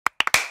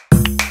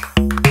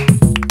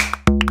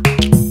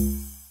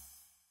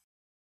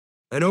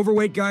An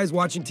overweight guy is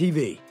watching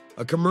TV.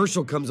 A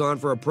commercial comes on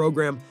for a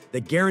program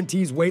that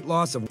guarantees weight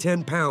loss of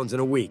 10 pounds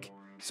in a week,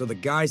 so the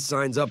guy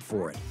signs up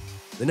for it.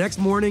 The next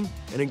morning,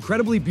 an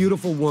incredibly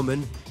beautiful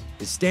woman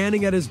is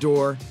standing at his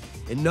door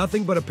in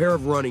nothing but a pair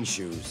of running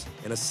shoes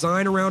and a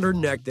sign around her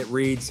neck that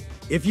reads,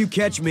 "If you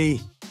catch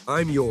me,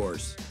 I'm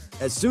yours."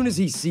 As soon as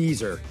he sees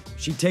her,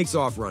 she takes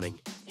off running.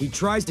 He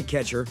tries to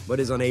catch her, but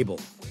is unable.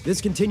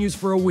 This continues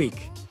for a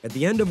week, at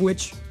the end of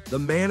which, the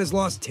man has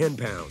lost 10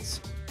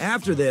 pounds.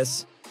 After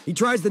this, he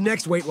tries the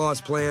next weight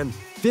loss plan,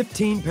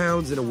 15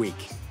 pounds in a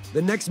week.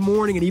 The next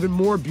morning, an even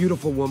more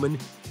beautiful woman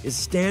is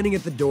standing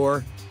at the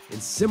door in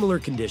similar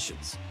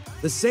conditions.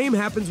 The same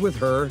happens with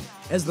her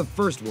as the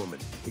first woman,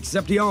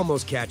 except he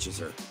almost catches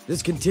her.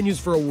 This continues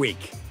for a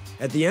week,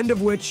 at the end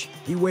of which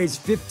he weighs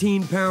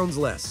 15 pounds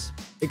less.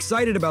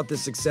 Excited about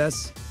this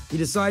success, he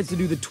decides to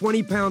do the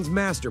 20 pounds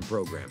master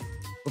program.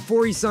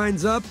 Before he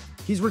signs up,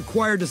 he's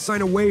required to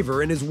sign a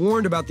waiver and is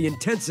warned about the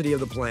intensity of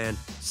the plan.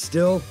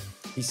 Still,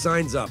 he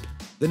signs up.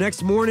 The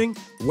next morning,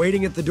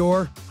 waiting at the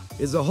door,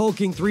 is a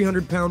hulking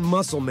 300-pound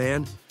muscle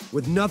man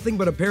with nothing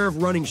but a pair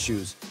of running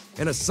shoes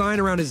and a sign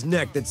around his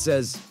neck that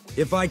says,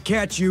 "If I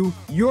catch you,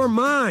 you're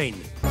mine."